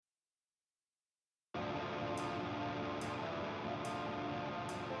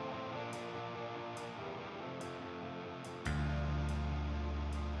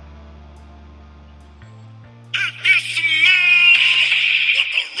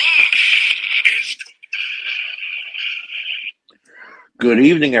Good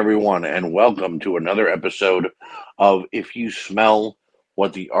evening, everyone, and welcome to another episode of If You Smell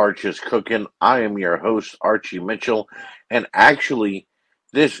What the Arch is Cooking. I am your host, Archie Mitchell, and actually,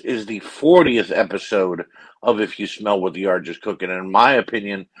 this is the 40th episode of If You Smell What the Arch is Cooking, and in my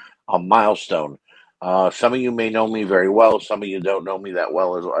opinion, a milestone. Some of you may know me very well, some of you don't know me that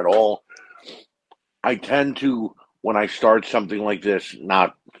well at all. I tend to, when I start something like this,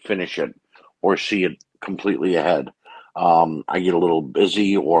 not finish it or see it completely ahead. I get a little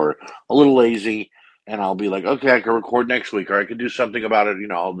busy or a little lazy, and I'll be like, okay, I can record next week, or I can do something about it.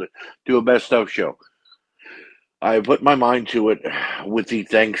 I'll do a best of show. I put my mind to it with the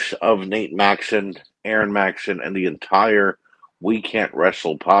thanks of Nate Maxon, Aaron Maxon, and the entire We Can't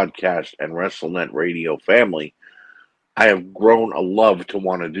Wrestle podcast and WrestleNet radio family. I have grown a love to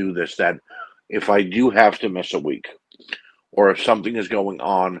want to do this. That if I do have to miss a week, or if something is going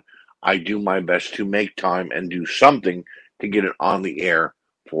on, I do my best to make time and do something to get it on the air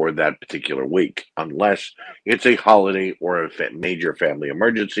for that particular week, unless it's a holiday or a major family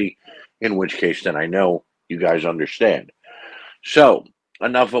emergency, in which case then I know you guys understand. So,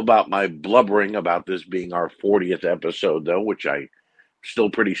 enough about my blubbering about this being our 40th episode, though, which I'm still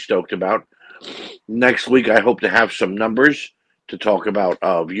pretty stoked about. Next week, I hope to have some numbers to talk about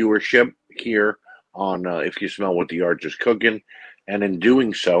viewership here on If You Smell What the Arch is Cooking. And in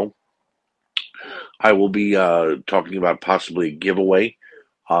doing so, I will be talking about possibly a giveaway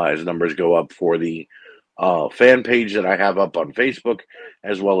as numbers go up for the fan page that I have up on Facebook,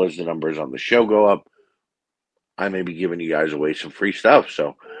 as well as the numbers on the show go up. I may be giving you guys away some free stuff.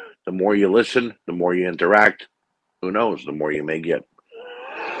 So the more you listen, the more you interact, who knows, the more you may get.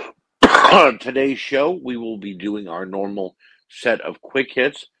 On today's show, we will be doing our normal set of quick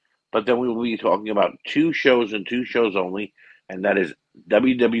hits, but then we will be talking about two shows and two shows only, and that is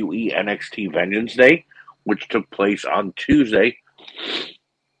WWE NXT Vengeance Day, which took place on Tuesday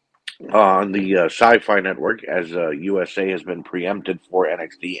on the Sci-Fi Network, as USA has been preempted for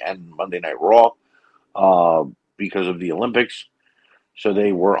NXT and Monday Night Raw because of the Olympics. So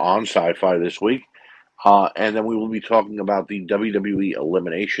they were on Sci-Fi this week. And then we will be talking about the WWE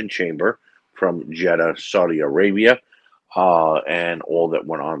Elimination Chamber from Jeddah, Saudi Arabia, and all that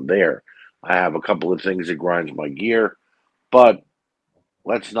went on there. I have a couple of things that grinds my gear, but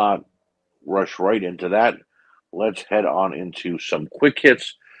let's not rush right into that. Let's head on into some quick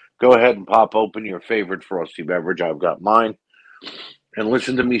hits. Go ahead and pop open your favorite frosty beverage. I've got mine. And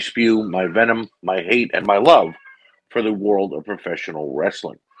listen to me spew my venom, my hate, and my love for the world of professional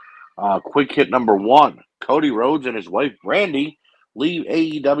wrestling. Quick hit number one. Cody Rhodes and his wife Brandy leave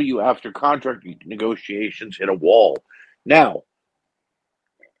AEW after contract negotiations hit a wall. Now,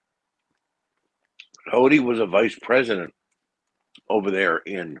 Cody was a vice president over there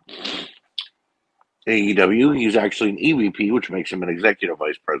in AEW. He's actually an EVP, which makes him an executive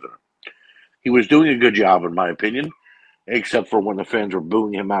vice president. He was doing a good job, in my opinion, except for when the fans were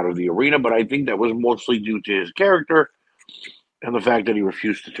booing him out of the arena, but I think that was mostly due to his character and the fact that he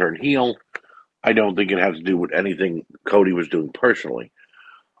refused to turn heel. I don't think it has to do with anything Cody was doing personally.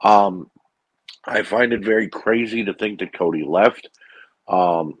 I find it very crazy to think that Cody left,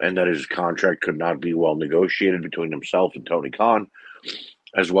 and that his contract could not be well negotiated between himself and Tony Khan,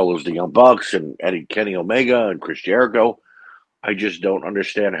 as well as the Young Bucks and Kenny Omega and Chris Jericho. I just don't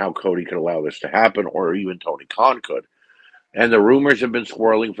understand how Cody could allow this to happen, or even Tony Khan could. And the rumors have been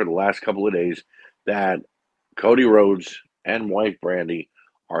swirling for the last couple of days that Cody Rhodes and wife Brandy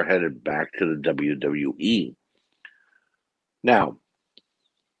are headed back to the WWE. Now,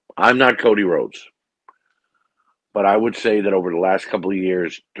 I'm not Cody Rhodes, but I would say that over the last couple of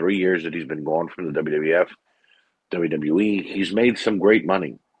years, 3 years that he's been gone from the WWF, WWE, he's made some great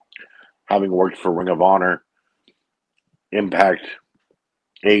money, having worked for Ring of Honor, Impact,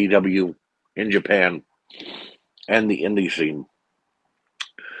 AEW in Japan, and the indie scene.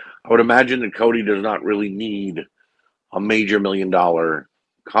 I would imagine that Cody does not really need a major $1 million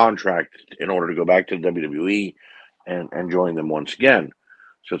contract in order to go back to the WWE and join them once again.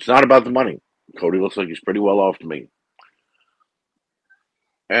 So it's not about the money. Cody looks like he's pretty well off to me.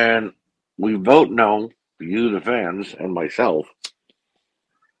 And we vote no, you the fans and myself,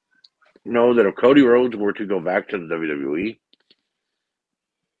 know that if Cody Rhodes were to go back to the WWE,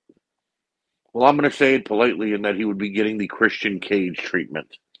 well, I'm going to say it politely in that he would be getting the Christian Cage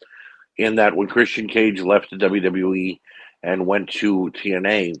treatment. In that when Christian Cage left the WWE and went to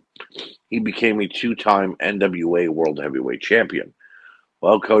TNA, he became a two-time NWA World Heavyweight Champion.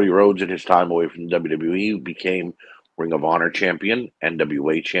 Well, Cody Rhodes, in his time away from the WWE, became Ring of Honor Champion,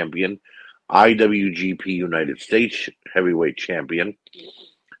 NWA Champion, IWGP United States Heavyweight Champion,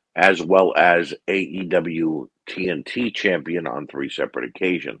 as well as AEW TNT champion on 3 separate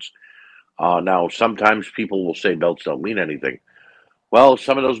occasions. Now, sometimes people will say belts don't mean anything. Well,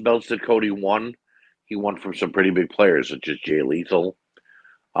 some of those belts that Cody won, he won from some pretty big players, such as Jay Lethal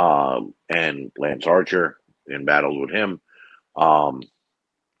and Lance Archer in battles with him. Um,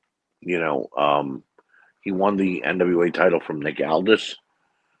 you know, he won the NWA title from Nick Aldis.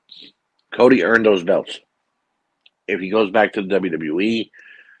 Cody earned those belts. If he goes back to the WWE,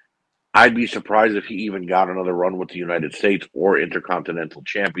 I'd be surprised if he even got another run with the United States or Intercontinental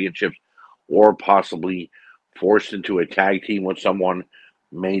Championships, or possibly forced into a tag team with someone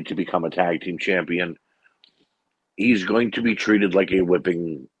made to become a tag team champion. He's going to be treated like a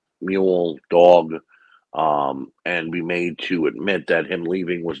whipping mule dog, and be made to admit that him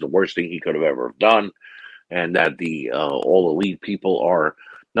leaving was the worst thing he could have ever done, and that the all elite people are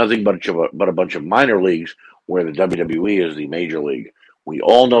nothing but a bunch of minor leagues, where the WWE is the major league. We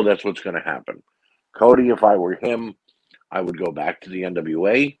all know that's what's going to happen. Cody, if I were him, I would go back to the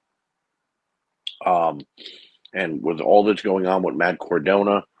NWA. Um, and with all that's going on with Matt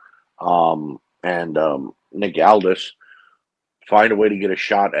Cardona and Nick Aldis, find a way to get a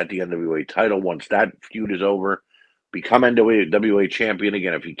shot at the NWA title once that feud is over. Become NWA champion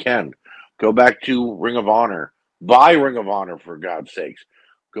again if you can. Go back to Ring of Honor. Buy Ring of Honor, for God's sakes.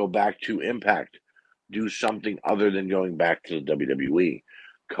 Go back to Impact. Do something other than going back to the WWE.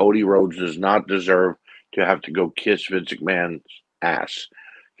 Cody Rhodes does not deserve to have to go kiss Vince McMahon's ass.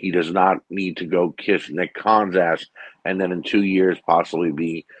 He does not need to go kiss Nick Khan's ass and then in 2 years possibly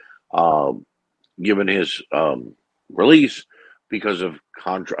be uh, given his release because of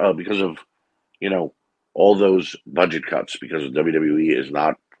you know all those budget cuts, because WWE is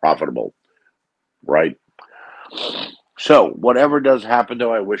not profitable, right? So whatever does happen,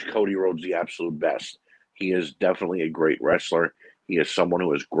 though, I wish Cody Rhodes the absolute best. He is definitely a great wrestler. He is someone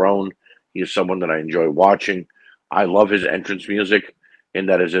who has grown. He is someone that I enjoy watching. I love his entrance music, in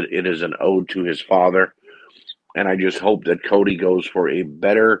that it is an ode to his father. And I just hope that Cody goes for a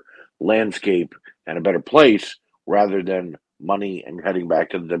better landscape and a better place rather than money and heading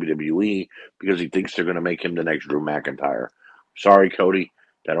back to the WWE because he thinks they're going to make him the next Drew McIntyre. Sorry, Cody.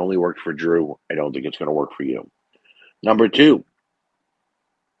 That only worked for Drew. I don't think it's going to work for you. Number 2,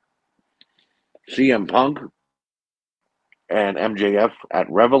 CM Punk and MJF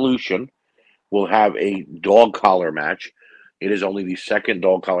at Revolution will have a dog collar match. It is only the second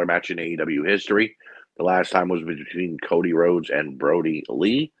dog collar match in AEW history. The last time was between Cody Rhodes and Brody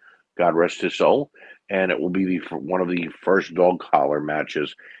Lee, God rest his soul, and it will be one of the first dog collar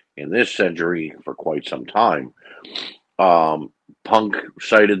matches in this century for quite some time. Punk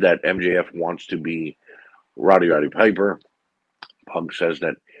cited that MJF wants to be Roddy Piper. Punk says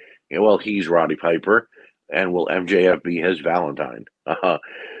that, well, he's Roddy Piper, and will MJF be his Valentine?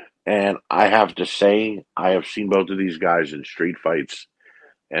 And I have to say, I have seen both of these guys in street fights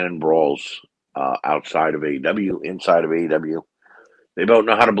and in brawls outside of AEW, inside of AEW. They both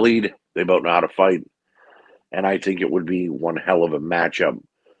know how to bleed. They both know how to fight. And I think it would be one hell of a matchup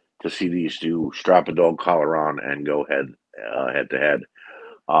to see these two strap a dog collar on and go head to head.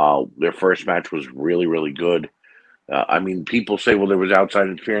 Their first match was really, really good. I mean, people say, well, there was outside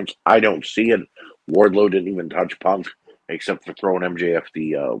interference. I don't see it. Wardlow didn't even touch Punk except for throwing MJF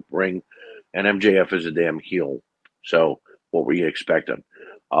the ring. And MJF is a damn heel. So what were you expecting?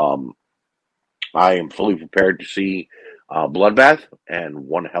 Um, I am fully prepared to see Bloodbath and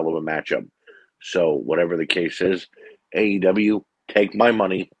one hell of a matchup. So whatever the case is, AEW, take my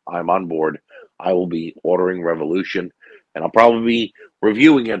money. I'm on board. I will be ordering Revolution, and I'll probably be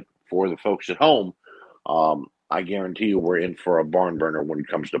reviewing it for the folks at home. I guarantee you we're in for a barn burner when it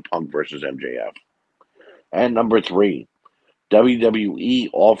comes to Punk versus MJF. And number 3, WWE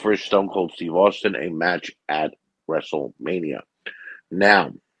offers Stone Cold Steve Austin a match at WrestleMania.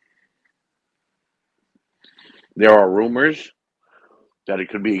 Now, there are rumors that it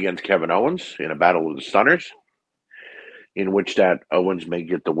could be against Kevin Owens in a battle with the Stunners, in which that Owens may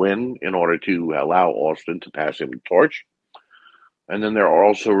get the win in order to allow Austin to pass him the torch. And then there are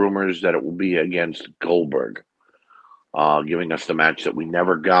also rumors that it will be against Goldberg, giving us the match that we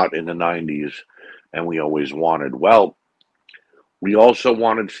never got in the 90s and we always wanted. Well, we also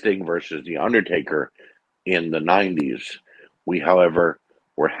wanted Sting versus The Undertaker in the 90s. We, however,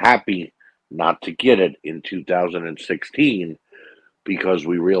 were happy not to get it in 2016 because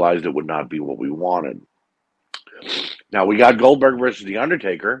we realized it would not be what we wanted. Now, we got Goldberg versus The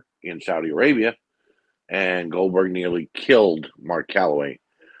Undertaker in Saudi Arabia, and Goldberg nearly killed Mark Calloway,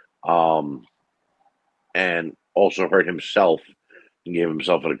 and also hurt himself and gave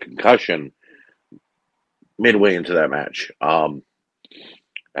himself a concussion midway into that match.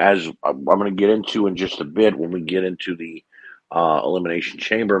 as I'm going to get into in just a bit when we get into the Elimination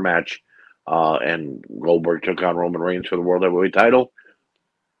Chamber match, and Goldberg took on Roman Reigns for the World Heavyweight title.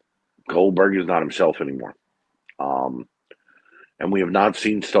 Goldberg is not himself anymore. Um, and we have not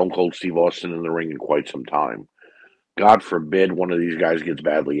seen Stone Cold Steve Austin in the ring in quite some time. God forbid one of these guys gets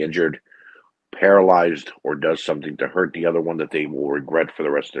badly injured, paralyzed, or does something to hurt the other one that they will regret for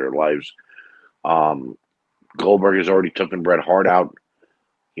the rest of their lives. Um, Goldberg has already taken Bret Hart out.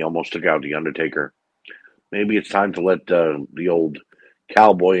 He almost took out The Undertaker. Maybe it's time to let the old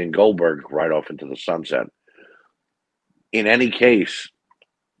Cowboy and Goldberg ride off into the sunset. In any case,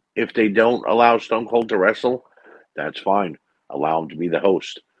 if they don't allow Stone Cold to wrestle, that's fine. Allow him to be the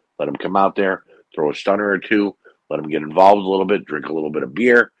host. Let him come out there, throw a stunner or two, let him get involved a little bit, drink a little bit of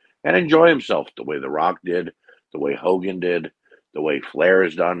beer, and enjoy himself the way The Rock did, the way Hogan did, the way Flair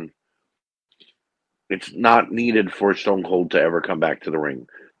has done. It's not needed for Stone Cold to ever come back to the ring.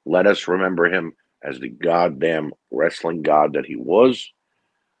 Let us remember him as the goddamn wrestling god that he was.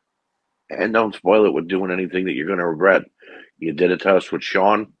 And don't spoil it with doing anything that you're going to regret. You did it to us with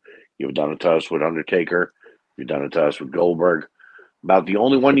Shawn. You've done it to us with Undertaker. You've done it to us with Goldberg. About the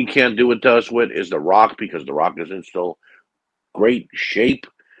only one you can't do it to us with is The Rock, because The Rock is in still great shape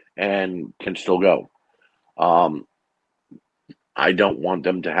and can still go. I don't want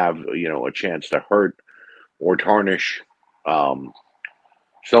them to have a chance to hurt or tarnish um,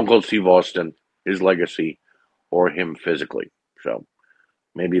 Stone Cold Steve Austin, his legacy, or him physically. So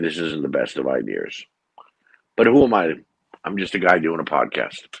maybe this isn't the best of ideas. But who am I? I'm just a guy doing a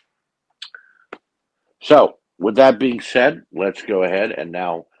podcast. So, with that being said, let's go ahead and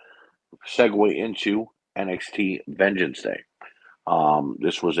now segue into NXT Vengeance Day.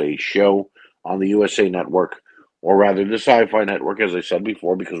 This was a show on the USA Network, or rather the Sci-Fi Network, as I said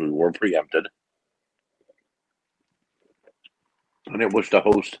before, because we were preempted. And it was to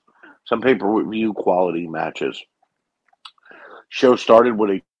host some pay-per-view quality matches. Show started with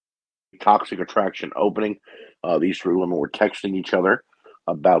a Toxic Attraction opening. These three women were texting each other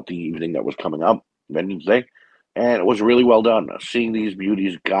about the evening that was coming up, Vengeance Day, and it was really well done. Seeing these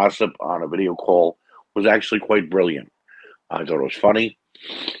beauties gossip on a video call was actually quite brilliant. I thought it was funny,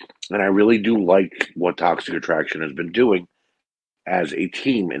 and I really do like what Toxic Attraction has been doing as a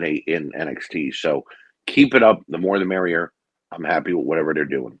team in NXT. So keep it up. The more the merrier. I'm happy with whatever they're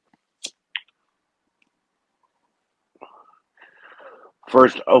doing.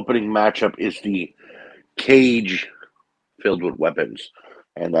 First opening matchup is the cage filled with weapons,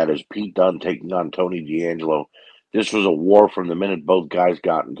 and that is Pete Dunne taking on Tony D'Angelo. This was a war from the minute both guys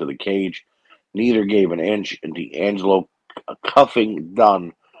got into the cage. Neither gave an inch, and D'Angelo cuffing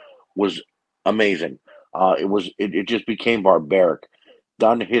Dunne was amazing. It just became barbaric.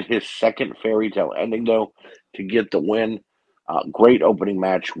 Dunne hit his second fairy tale ending though to get the win. Great opening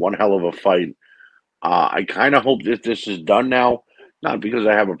match, one hell of a fight. I kind of hope that this is done now. Not because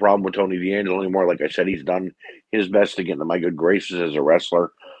I have a problem with Tony D'Angelo anymore. Like I said, he's done his best to get into my good graces as a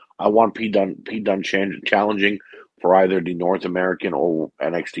wrestler. I want Pete Dunne challenging for either the North American or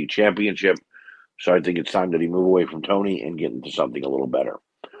NXT Championship. So I think it's time that he move away from Tony and get into something a little better.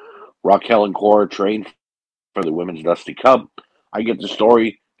 Raquel and Cora trained for the Women's Dusty Cup. I get the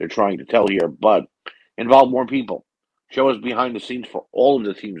story they're trying to tell here, but involve more people. Show us behind the scenes for all of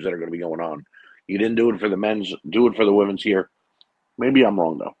the teams that are going to be going on. You didn't do it for the men's, do it for the women's here. Maybe I'm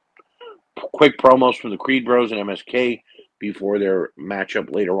wrong, though. Quick promos from the Creed Bros and MSK before their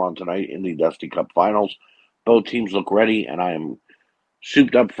matchup later on tonight in the Dusty Cup Finals. Both teams look ready, and I am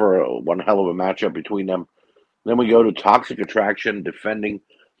souped up for one hell of a matchup between them. Then we go to Toxic Attraction defending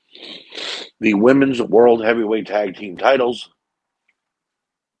the Women's World Heavyweight Tag Team titles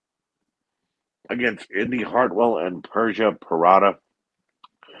against Indy Hartwell and Persia Pirotta.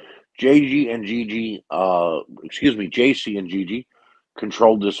 JC and Gigi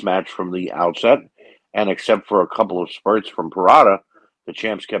controlled this match from the outset, and except for a couple of spurts from Pirotta, the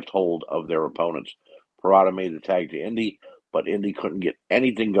champs kept hold of their opponents. Pirotta made the tag to Indy, but Indy couldn't get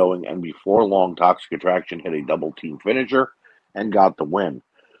anything going, and before long, Toxic Attraction hit a double team finisher and got the win.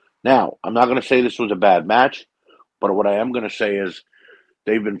 Now, I'm not going to say this was a bad match, but what I am going to say is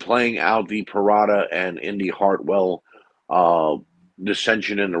they've been playing out the Pirotta and Indy Hartwell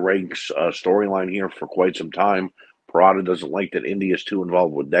dissension in the ranks storyline here for quite some time. Pirotta doesn't like that Indy is too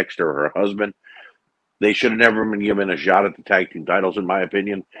involved with Dexter, her husband. They should have never been given a shot at the tag team titles, in my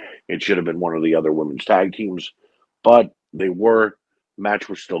opinion. It should have been one of the other women's tag teams, but they were. Match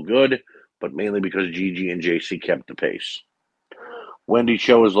was still good, but mainly because Gigi and JC kept the pace. Wendy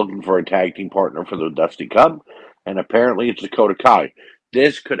Cho is looking for a tag team partner for the Dusty Cup, and apparently it's Dakota Kai.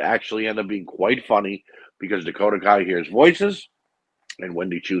 This could actually end up being quite funny because Dakota Kai hears voices, and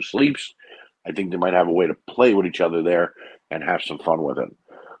Wendy Chu sleeps, I think they might have a way to play with each other there and have some fun with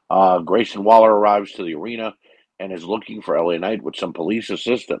it. Grayson Waller arrives to the arena and is looking for LA Knight with some police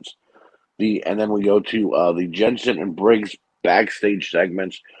assistance. And then we go to the Jensen and Briggs backstage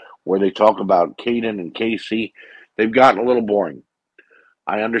segments where they talk about Caden and Casey. They've gotten a little boring.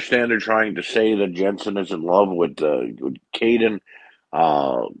 I understand they're trying to say that Jensen is in love with Caden,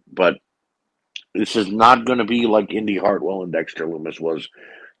 but this is not going to be like Indy Hartwell and Dexter Loomis was.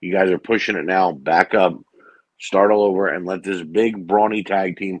 You guys are pushing it now. Back up, start all over, and let this big, brawny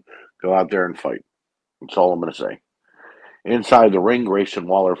tag team go out there and fight. That's all I'm going to say. Inside the ring, Grayson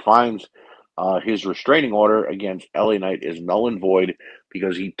Waller finds his restraining order against LA Knight is null and void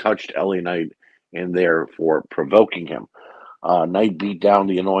because he touched LA Knight in there for provoking him. Knight beat down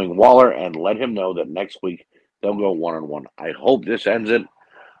the annoying Waller and let him know that next week they'll go one-on-one. I hope this ends it.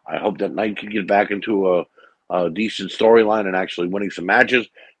 I hope that Knight can get back into a decent storyline and actually winning some matches.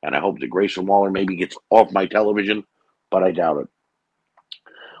 And I hope that Grayson Waller maybe gets off my television, but I doubt it.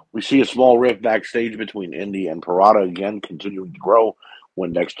 We see a small rift backstage between Indy and Parada again, continuing to grow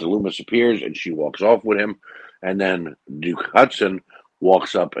when Dexter Loomis appears and she walks off with him. And then Duke Hudson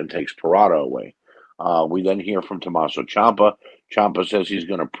walks up and takes Parada away. We then hear from Tommaso Ciampa. Ciampa says he's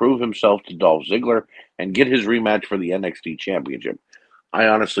going to prove himself to Dolph Ziggler and get his rematch for the NXT Championship. I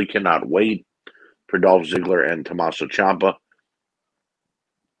honestly cannot wait for Dolph Ziggler and Tommaso Ciampa.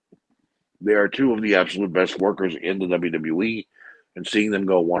 They are two of the absolute best workers in the WWE, and seeing them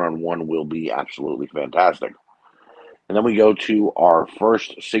go one-on-one will be absolutely fantastic. And then we go to our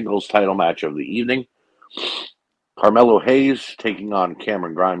first singles title match of the evening. Carmelo Hayes taking on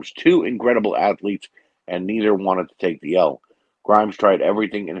Cameron Grimes, two incredible athletes, and neither wanted to take the L. Grimes tried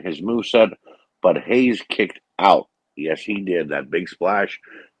everything in his moveset, but Hayes kicked out. Yes, he did. That big splash,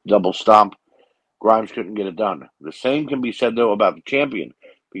 double stomp. Grimes couldn't get it done. The same can be said, though, about the champion,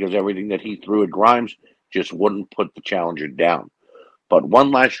 because everything that he threw at Grimes just wouldn't put the challenger down. But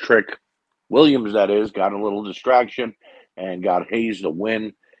one last trick, Williams, that is, got a little distraction and got Hayes the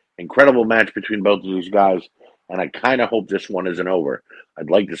win. Incredible match between both of these guys, and I kind of hope this one isn't over. I'd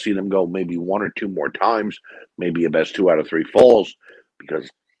like to see them go maybe one or two more times, maybe a best 2 out of 3 falls, because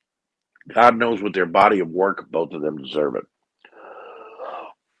God knows with their body of work, both of them deserve it.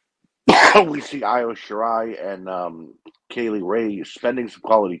 We see Io Shirai and Kaylee Ray spending some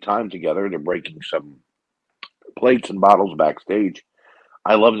quality time together. They're breaking some plates and bottles backstage.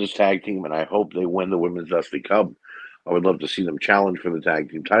 I love this tag team, and I hope they win the Women's Dusty Cup. I would love to see them challenge for the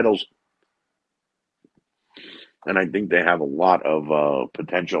tag team titles. And I think they have a lot of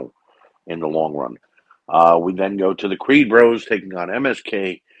potential in the long run. We then go to the Creed Bros taking on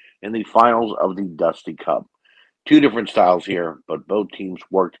MSK in the finals of the Dusty Cup. Two different styles here, but both teams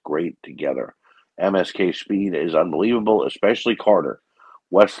worked great together. MSK speed is unbelievable, especially Carter.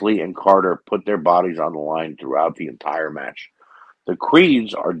 Wesley and Carter put their bodies on the line throughout the entire match. The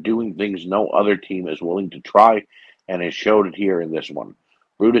Creeds are doing things no other team is willing to try, and has showed it here in this one.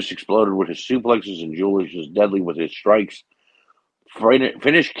 Brutus exploded with his suplexes, and Julius was deadly with his strikes.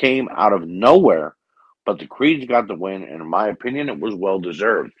 Finish came out of nowhere, but the Creeds got the win, and in my opinion, it was well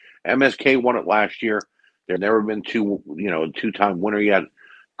deserved. MSK won it last year. They've never been a two-time winner yet.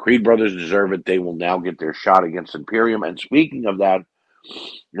 Creed brothers deserve it. They will now get their shot against Imperium. And speaking of that,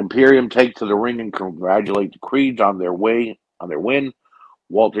 Imperium take to the ring and congratulate the Creeds on their win.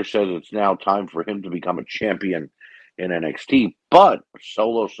 Walter says it's now time for him to become a champion in NXT. But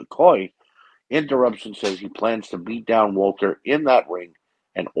Solo Sikoa interrupts and says he plans to beat down Walter in that ring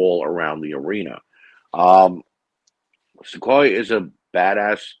and all around the arena. Sikoa is a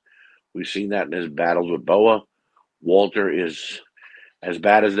badass. We've seen that in his battles with Boa. Walter is as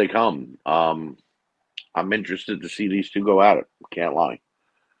bad as they come. I'm interested to see these two go at it. Can't lie.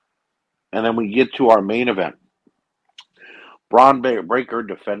 And then we get to our main event. Bron Breakker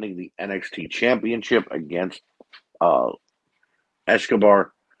defending the NXT Championship against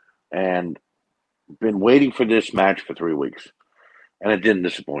Escobar. And been waiting for this match for 3 weeks. And it didn't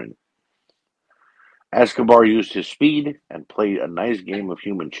disappoint. Escobar used his speed and played a nice game of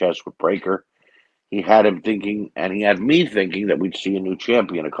human chess with Breakker. He had him thinking, and he had me thinking, that we'd see a new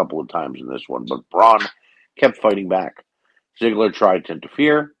champion a couple of times in this one, but Braun kept fighting back. Ziggler tried to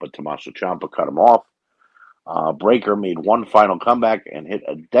interfere, but Tommaso Ciampa cut him off. Breakker made one final comeback and hit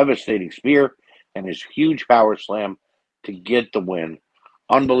a devastating spear and his huge power slam to get the win.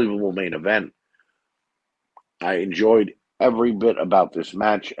 Unbelievable main event. I enjoyed every bit about this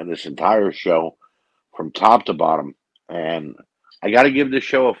match and this entire show from top to bottom, and I got to give this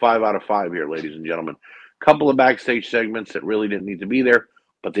show a 5 out of 5 here, ladies and gentlemen. Couple of backstage segments that really didn't need to be there,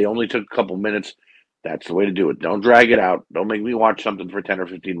 but they only took a couple minutes. That's the way to do it. Don't drag it out. Don't make me watch something for 10 or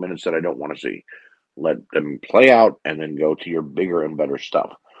 15 minutes that I don't want to see. Let them play out and then go to your bigger and better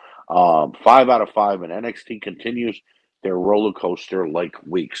stuff. 5 out of 5, and NXT continues their roller coaster like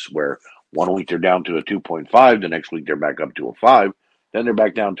weeks, where one week they're down to a 2.5, the next week they're back up to a 5, then they're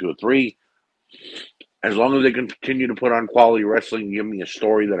back down to a 3. As long as they continue to put on quality wrestling and give me a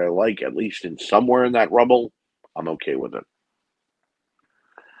story that I like, at least in somewhere in that rubble, I'm okay with it.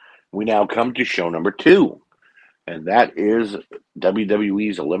 We now come to show number 2, and that is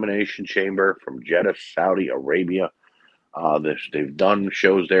WWE's Elimination Chamber from Jeddah, Saudi Arabia. They've done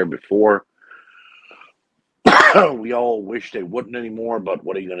shows there before. We all wish they wouldn't anymore, but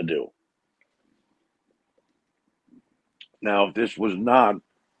what are you going to do? Now, if this was not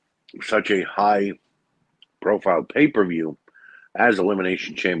such a high-profile pay-per-view as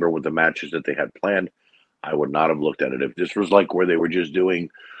Elimination Chamber with the matches that they had planned, I would not have looked at it. If this was like where they were just doing,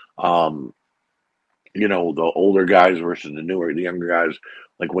 the older guys versus the younger guys,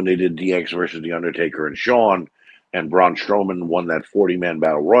 like when they did DX versus The Undertaker and Shawn, and Braun Strowman won that 40-man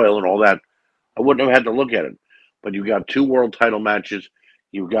battle royal and all that, I wouldn't have had to look at it. But you've got 2 world title matches.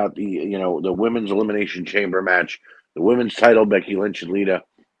 You've got the women's elimination chamber match, the women's title, Becky Lynch and Lita.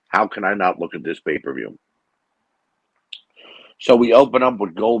 How can I not look at this pay-per-view? So we open up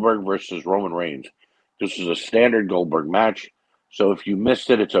with Goldberg versus Roman Reigns. This is a standard Goldberg match. So if you missed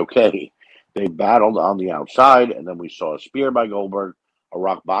it, it's okay. They battled on the outside, and then we saw a spear by Goldberg, a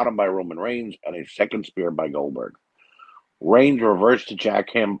rock bottom by Roman Reigns, and a second spear by Goldberg. Reigns reversed the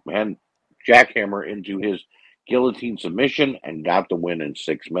jackhammer into his guillotine submission and got the win in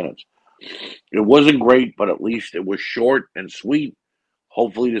 6 minutes. It wasn't great, but at least it was short and sweet.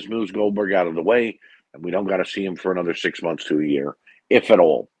 Hopefully this moves Goldberg out of the way, and we don't got to see him for another 6 months to a year, if at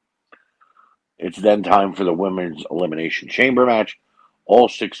all. It's then time for the women's elimination chamber match. All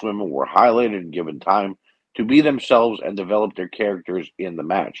 6 women were highlighted and given time to be themselves and develop their characters in the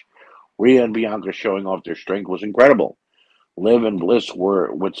match. Rhea and Bianca showing off their strength was incredible. Liv and Bliss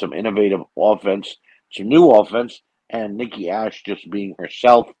were with some innovative offense, some new offense, and Nikki Ash just being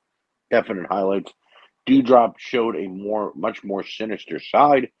herself. Definite highlights. Doudrop showed a much more sinister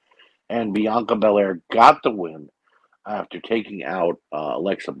side, and Bianca Belair got the win after taking out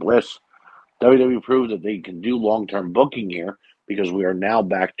Alexa Bliss. WWE proved that they can do long-term booking here because we are now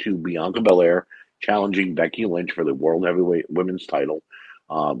back to Bianca Belair challenging Becky Lynch for the World Heavyweight Women's title.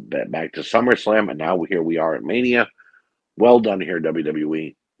 Back to SummerSlam, and now here we are at Mania. Well done here,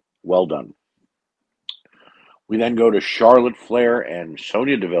 WWE. Well done. We then go to Charlotte Flair and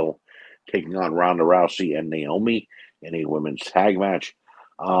Sonya Deville taking on Ronda Rousey and Naomi in a women's tag match.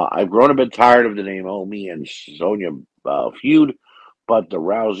 I've grown a bit tired of the Naomi and Sonya feud, but the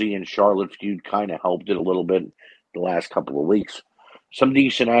Rousey and Charlotte feud kind of helped it a little bit the last couple of weeks. Some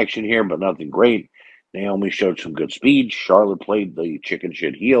decent action here, but nothing great. Naomi showed some good speed. Charlotte played the chicken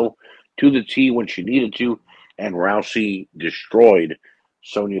shit heel to the T when she needed to, and Rousey destroyed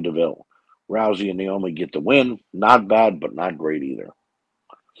Sonya Deville. Rousey and Naomi get the win. Not bad, but not great either.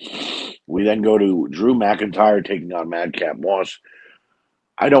 We then go to Drew McIntyre taking on Madcap Moss.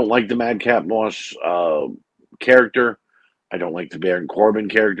 I don't like the Madcap Moss character. I don't like the Baron Corbin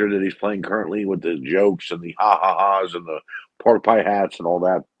character that he's playing currently with the jokes and the ha-ha-has and the pork pie hats and all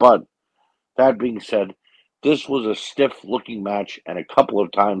that. But that being said, this was a stiff-looking match, and a couple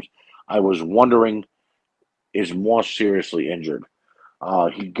of times I was wondering, is Moss seriously injured?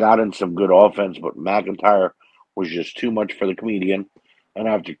 He got in some good offense, but McIntyre was just too much for the comedian. And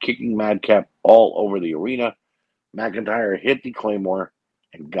after kicking Madcap all over the arena, McIntyre hit the Claymore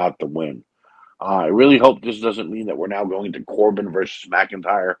and got the win. I really hope this doesn't mean that we're now going to Corbin versus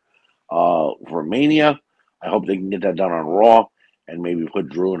McIntyre for Mania. I hope they can get that done on Raw and maybe put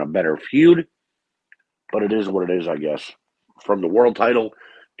Drew in a better feud. But it is what it is, I guess. From the world title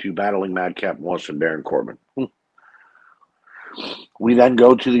to battling Madcap Moss and Baron Corbin. We then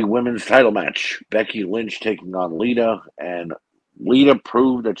go to the women's title match. Becky Lynch taking on Lita, and Lita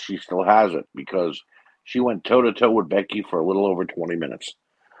proved that she still has it because she went toe-to-toe with Becky for a little over 20 minutes.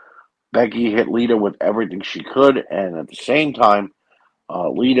 Becky hit Lita with everything she could, and at the same time,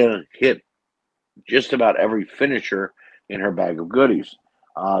 Lita hit just about every finisher in her bag of goodies.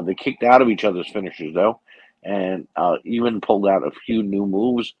 They kicked out of each other's finishers, though, and even pulled out a few new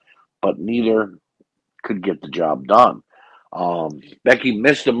moves, but neither could get the job done. Becky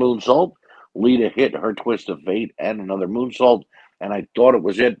missed a moonsault. Lita hit her twist of fate and another moonsault, and I thought it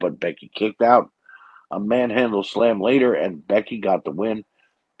was it, but Becky kicked out. A manhandle slam later, and Becky got the win.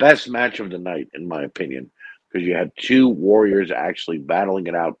 Best match of the night, in my opinion, because you had 2 warriors actually battling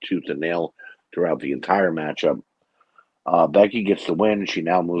it out tooth and nail throughout the entire matchup. Becky gets the win. She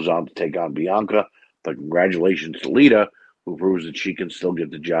now moves on to take on Bianca. But congratulations to Lita, who proves that she can still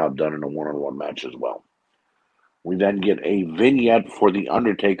get the job done in a one-on-one match as well. We then get a vignette for The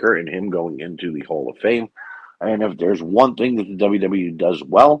Undertaker and him going into the Hall of Fame. And if there's one thing that the WWE does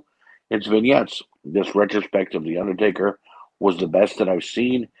well, it's vignettes. This retrospect of The Undertaker was the best that I've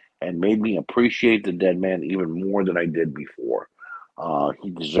seen and made me appreciate the dead man even more than I did before.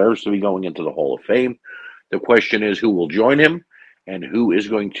 He deserves to be going into the Hall of Fame. The question is who will join him and who is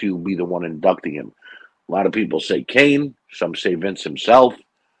going to be the one inducting him. A lot of people say Kane, some say Vince himself.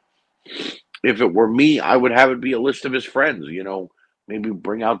 If it were me, I would have it be a list of his friends, maybe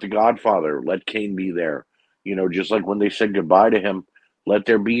bring out the Godfather, let Kane be there. Just like when they said goodbye to him, let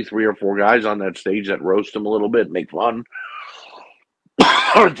there be 3 or 4 guys on that stage that roast him a little bit, make fun,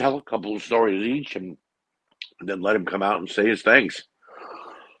 or tell a couple of stories each, and then let him come out and say his thanks.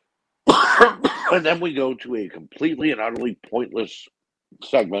 And then we go to a completely and utterly pointless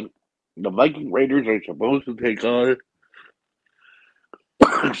segment. The Viking Raiders are supposed to take on,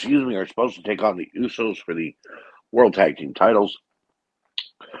 are supposed to take on the Usos for the World Tag Team titles.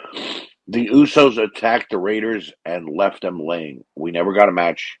 The Usos attacked the Raiders and left them laying. We never got a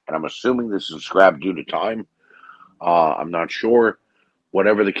match, and I'm assuming this is scrapped due to time. I'm not sure.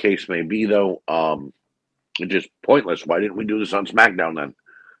 Whatever the case may be, though, it's just pointless. Why didn't we do this on SmackDown then?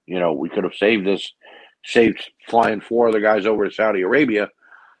 We could have saved this, saved flying 4 other guys over to Saudi Arabia,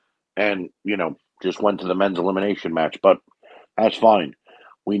 and, just went to the men's elimination match. But that's fine.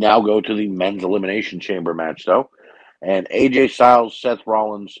 We now go to the men's elimination chamber match, though. And AJ Styles, Seth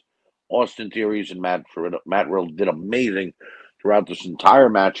Rollins, Austin Theory, and Matt Riddle did amazing throughout this entire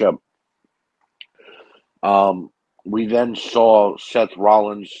matchup. We then saw Seth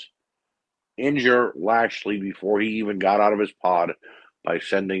Rollins injure Lashley before he even got out of his pod by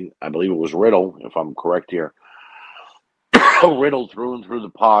sending, I believe it was Riddle, if I'm correct here. Riddle threw him through the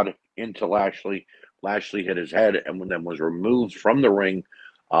pod into Lashley. Lashley hit his head and then was removed from the ring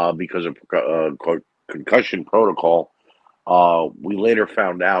because of concussion protocol. We later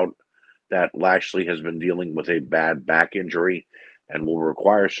found out that Lashley has been dealing with a bad back injury and will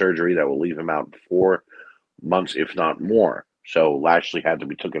require surgery that will leave him out 4 months, if not more. So Lashley had to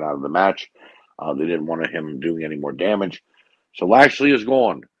be taken out of the match. They didn't want him doing any more damage. So Lashley is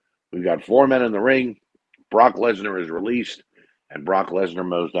gone. We've got 4 men in the ring. Brock Lesnar is released, and Brock Lesnar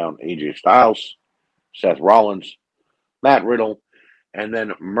mows down AJ Styles, Seth Rollins, Matt Riddle, and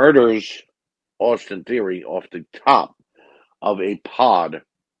then murders Austin Theory off the top of a pod.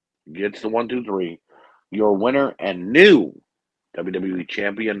 Gets the 1, 2, 3. Your winner and new WWE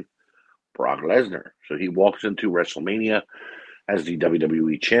Champion, Brock Lesnar. So he walks into WrestleMania as the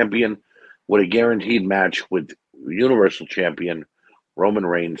WWE Champion with a guaranteed match with Universal Champion Roman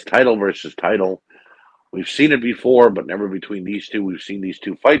Reigns, title versus title. We've seen it before, but never between these two. We've seen these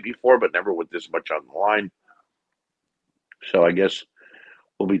two fight before, but never with this much on the line. So I guess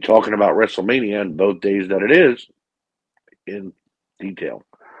we'll be talking about WrestleMania on both days that it is in detail.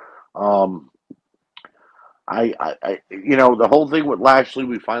 The whole thing with Lashley,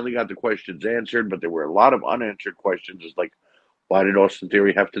 we finally got the questions answered, but there were a lot of unanswered questions. It's like, why did Austin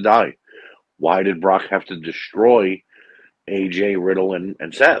Theory have to die? Why did Brock have to destroy AJ, Riddle, and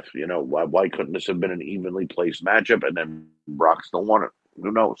Seth? Why couldn't this have been an evenly placed matchup and then Brock still won it?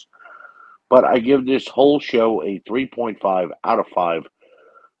 Who knows? But I give this whole show a 3.5 out of 5.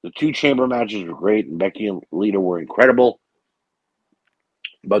 The 2 chamber matches were great, and Becky and Lita were incredible.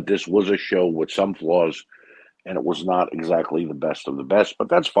 But this was a show with some flaws, and it was not exactly the best of the best, but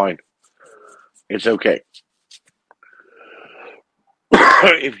that's fine. It's okay.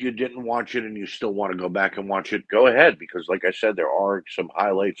 If you didn't watch it and you still want to go back and watch it, go ahead, because like I said, there are some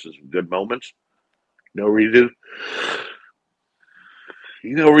highlights and some good moments. No reason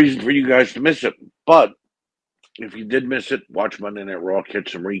for you guys to miss it. But if you did miss it, watch Monday Night Raw,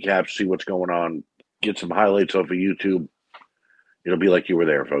 catch some recaps, see what's going on, get some highlights off of YouTube. It'll be like you were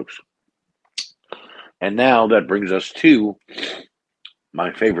there, folks. And now that brings us to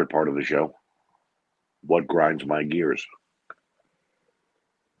my favorite part of the show, what grinds my gears.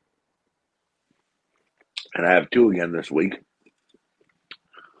 And I have 2 again this week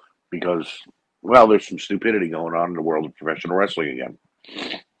because, well, there's some stupidity going on in the world of professional wrestling again.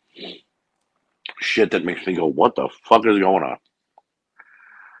 Shit that makes me go, what the fuck is going on?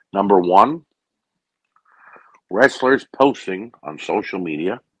 Number 1, wrestlers posting on social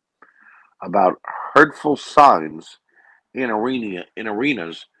media about hurtful signs in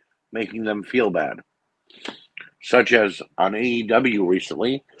arenas making them feel bad. Such as on AEW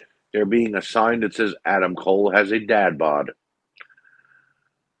recently, there being a sign that says Adam Cole has a dad bod.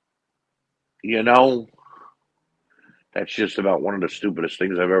 That's just about one of the stupidest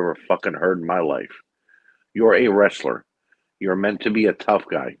things I've ever fucking heard in my life. You're a wrestler. You're meant to be a tough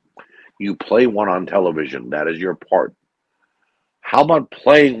guy. You play one on television. That is your part. How about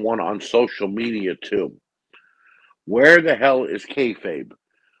playing one on social media too? Where the hell is kayfabe?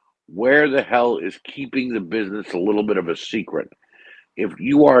 Where the hell is keeping the business a little bit of a secret? If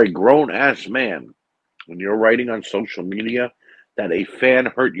you are a grown ass man when you're writing on social media that a fan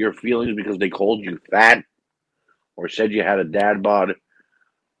hurt your feelings because they called you fat or said you had a dad bod,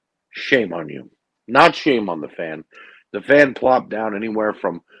 shame on you. Not shame on the fan. The fan plopped down anywhere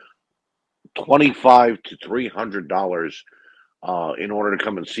from $25 to $300 in order to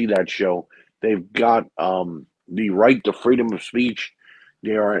come and see that show. They've got the right to freedom of speech.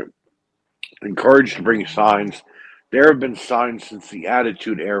 They are encouraged to bring signs. There have been signs since the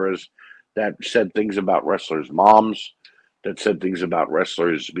Attitude Eras that said things about wrestlers' moms, that said things about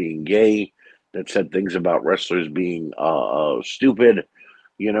wrestlers being gay, that said things about wrestlers being stupid.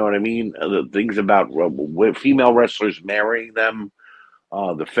 You know what I mean? The things about female wrestlers marrying them,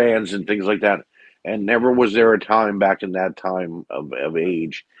 the fans, and things like that. And never was there a time back in that time of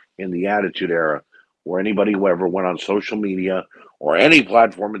age in the Attitude Era where anybody who ever went on social media or any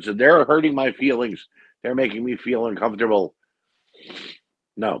platform and said, they're hurting my feelings, they're making me feel uncomfortable.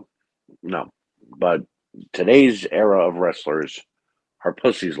 No, no. But today's era of wrestlers are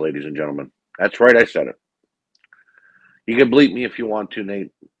pussies, ladies and gentlemen. That's right, I said it. You can bleep me if you want to,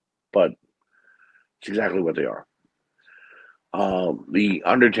 Nate, but it's exactly what they are. The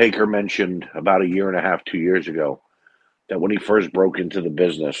Undertaker mentioned about a year and a half, 2 years ago, that when he first broke into the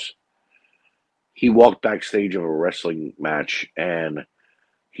business, he walked backstage of a wrestling match and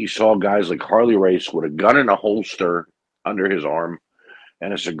he saw guys like Harley Race with a gun in a holster under his arm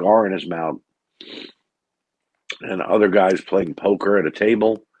and a cigar in his mouth, and other guys playing poker at a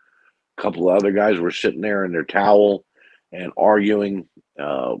table. A couple of other guys were sitting there in their towel and arguing.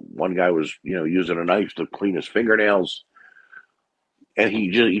 One guy was, using a knife to clean his fingernails, and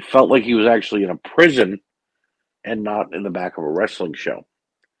he felt like he was actually in a prison and not in the back of a wrestling show.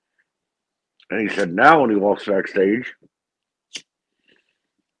 And he said now when he walks backstage,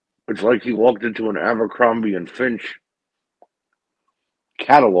 it's like he walked into an Abercrombie and Finch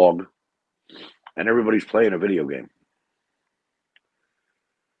catalog and everybody's playing a video game.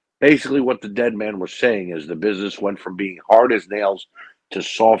 Basically, what the dead man was saying is the business went from being hard as nails to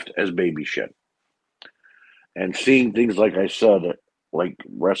soft as baby shit. And seeing things like I said, like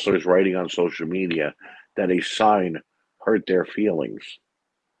wrestlers writing on social media that a sign hurt their feelings,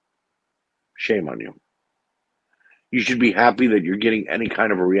 shame on you. You should be happy that you're getting any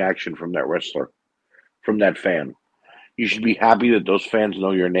kind of a reaction from that wrestler, from that fan. You should be happy that those fans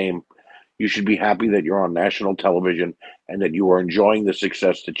know your name. You should be happy that you're on national television and that you are enjoying the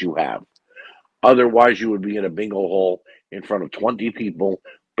success that you have. Otherwise, you would be in a bingo hall in front of 20 people,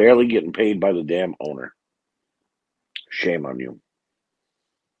 barely getting paid by the damn owner. Shame on you.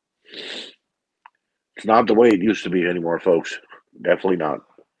 It's not the way it used to be anymore, folks. Definitely not.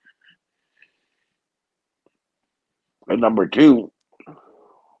 And number two,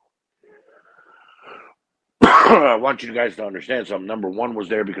 I want you guys to understand something. Number one was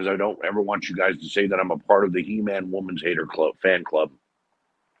there because I don't ever want you guys to say that I'm a part of the He-Man Women's Hater Club fan club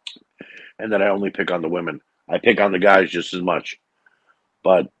and that I only pick on the women. I pick on the guys just as much.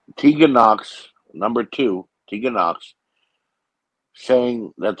 But Tegan Knox, number two, Tegan Knox,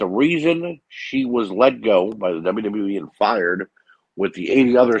 saying that the reason she was let go by the WWE and fired with the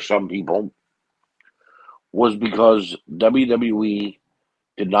 80 other some people was because WWE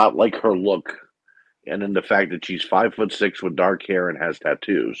did not like her look, and in the fact that she's 5'6" with dark hair and has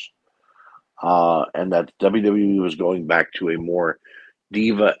tattoos, and that WWE was going back to a more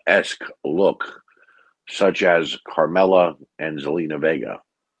diva-esque look, such as Carmella and Zelina Vega.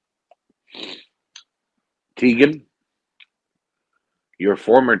 Tegan, your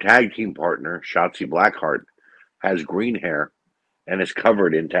former tag team partner, Shotzi Blackheart, has green hair and is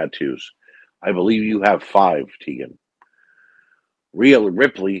covered in tattoos. I believe you have 5, Tegan. Rhea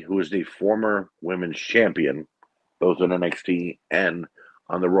Ripley, who is the former women's champion, both in NXT and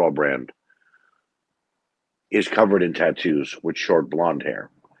on the Raw brand, is covered in tattoos with short blonde hair,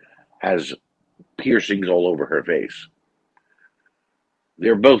 has piercings all over her face.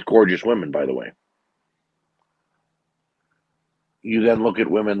 They're both gorgeous women, by the way. You then look at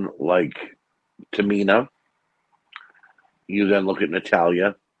women like Tamina. You then look at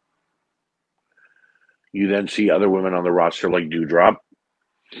Natalya. You then see other women on the roster like Doudrop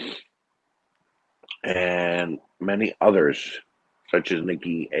and many others, such as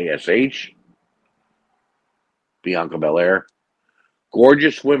Nikki ASH, Bianca Belair.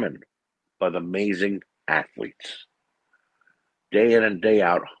 Gorgeous women, but amazing athletes. Day in and day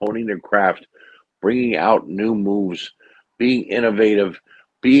out, honing their craft bringing out new moves, being innovative,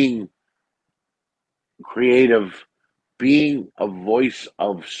 being creative, being a voice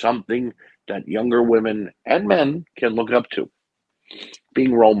of something that younger women and men can look up to,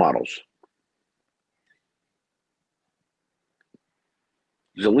 being role models.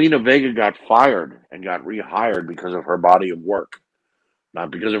 Zelina Vega got fired and got rehired because of her body of work, not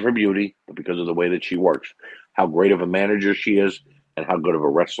because of her beauty, but because of the way that she works, how great of a manager she is, and how good of a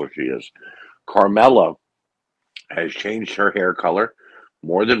wrestler she is. Carmella has changed her hair color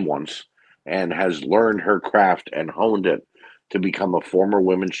more than once and has learned her craft and honed it to become a former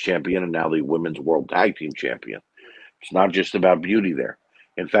women's champion and now the women's world tag team champion. It's not just about beauty there.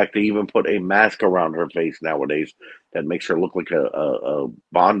 In fact, they even put a mask around her face nowadays that makes her look like a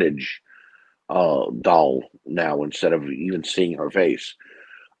bondage doll now instead of even seeing her face.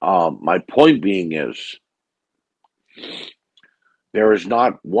 My point being is there is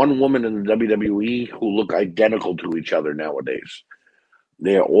not one woman in the WWE who look identical to each other nowadays.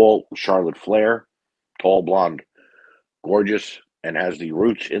 They are all Charlotte Flair, tall, blonde, gorgeous, and has the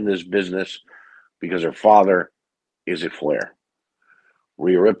roots in this business because her father is a Flair.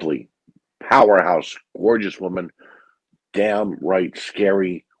 Rhea Ripley, powerhouse, gorgeous woman, damn right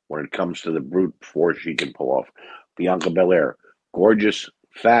scary when it comes to the brute force she can pull off. Bianca Belair, gorgeous,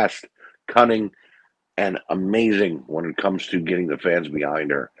 fast, cunning, and amazing when it comes to getting the fans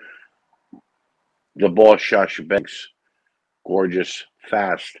behind her. The boss, Sasha Banks, gorgeous,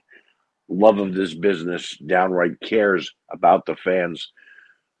 fast, love of this business, downright cares about the fans.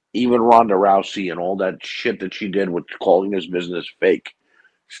 Even Ronda Rousey and all that shit that she did with calling this business fake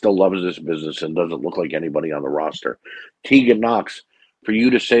still loves this business and doesn't look like anybody on the roster. Tegan Knox, for you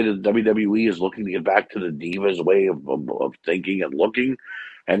to say that WWE is looking to get back to the Divas way of thinking and looking,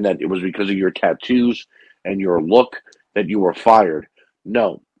 and that it was because of your tattoos and your look that you were fired.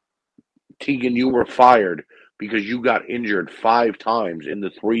 No, Tegan, you were fired because you got injured 5 times in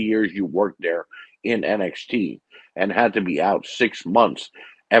the 3 years you worked there in NXT and had to be out 6 months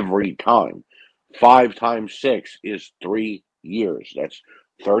every time. 5 times 6 is 3 years. That's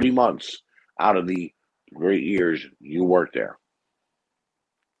 30 months out of the great years you worked there.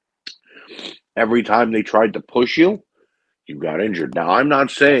 Every time they tried to push you, you got injured. Now, I'm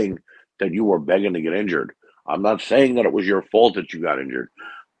not saying that you were begging to get injured. I'm not saying that it was your fault that you got injured.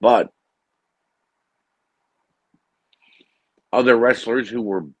 But other wrestlers who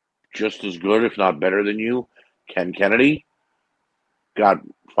were just as good, if not better than you, Ken Kennedy, got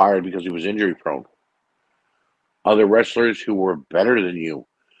fired because he was injury prone. Other wrestlers who were better than you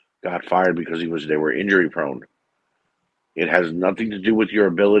got fired because they were injury prone. It has nothing to do with your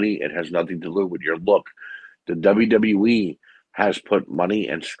ability. It has nothing to do with your look. The WWE has put money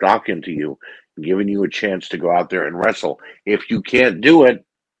and stock into you, giving you a chance to go out there and wrestle. If you can't do it,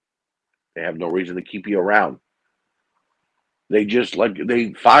 they have no reason to keep you around.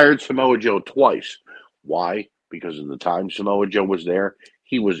 They fired Samoa Joe twice. Why? Because in the time Samoa Joe was there,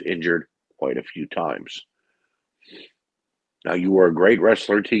 he was injured quite a few times. Now, you were a great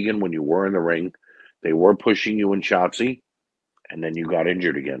wrestler, Tegan, when you were in the ring. They were pushing you in Shotzi, and then you got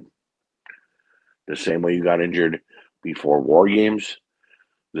injured again. The same way you got injured before War Games,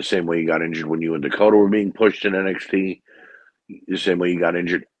 the same way you got injured when you and Dakota were being pushed in NXT, the same way you got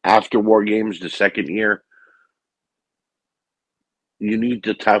injured after War Games the second year. You need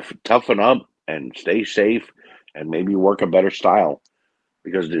to toughen up and stay safe and maybe work a better style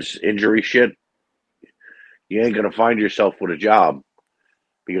because this injury shit, you ain't going to find yourself with a job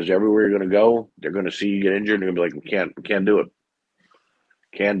because everywhere you're going to go, they're going to see you get injured and they're going to be like, we can't do it.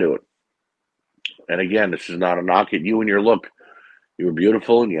 Can't do it. And again, this is not a knock at you and your look. You were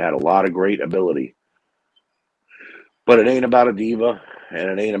beautiful and you had a lot of great ability. But it ain't about a diva and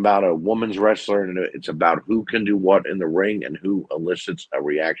it ain't about a woman's wrestler. And it's about who can do what in the ring and who elicits a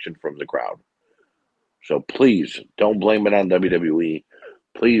reaction from the crowd. So please don't blame it on WWE.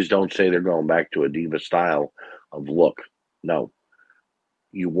 Please don't say they're going back to a diva style of look. No.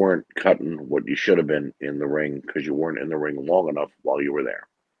 You weren't cutting what you should have been in the ring because you weren't in the ring long enough while you were there.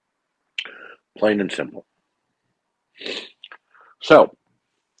 Plain and simple. So,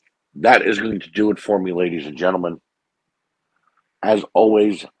 that is going to do it for me, ladies and gentlemen. As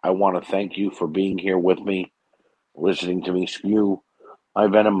always, I want to thank you for being here with me, listening to me spew my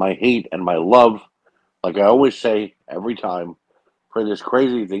venom, my hate, and my love, like I always say every time, for this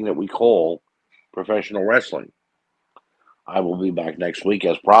crazy thing that we call professional wrestling. I will be back next week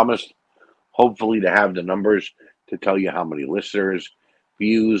as promised, hopefully to have the numbers to tell you how many listeners,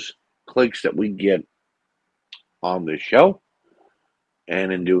 views, clicks that we get on this show.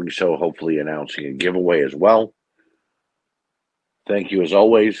 And in doing so, hopefully announcing a giveaway as well. Thank you as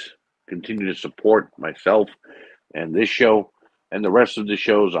always. continue to support myself and this show and the rest of the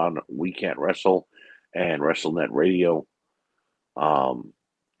shows on We Can't Wrestle and WrestleNet Radio.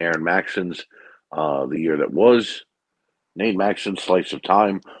 Aaron Maxon's The Year That Was, Nate Maxon's Slice of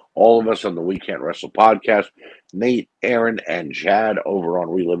Time, all of us on the We Can't Wrestle podcast, Nate, Aaron, and Chad over on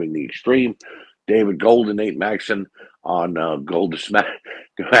Reliving the Extreme, David Gold and Nate Maxon on Gold to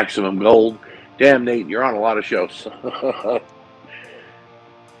Maximum Gold. Damn, Nate, you're on a lot of shows.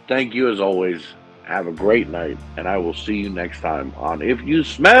 Thank you as always. Have a great night, and I will see you next time on If You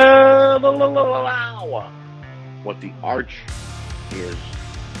Smell what the Arch is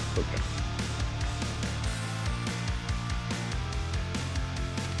cooking.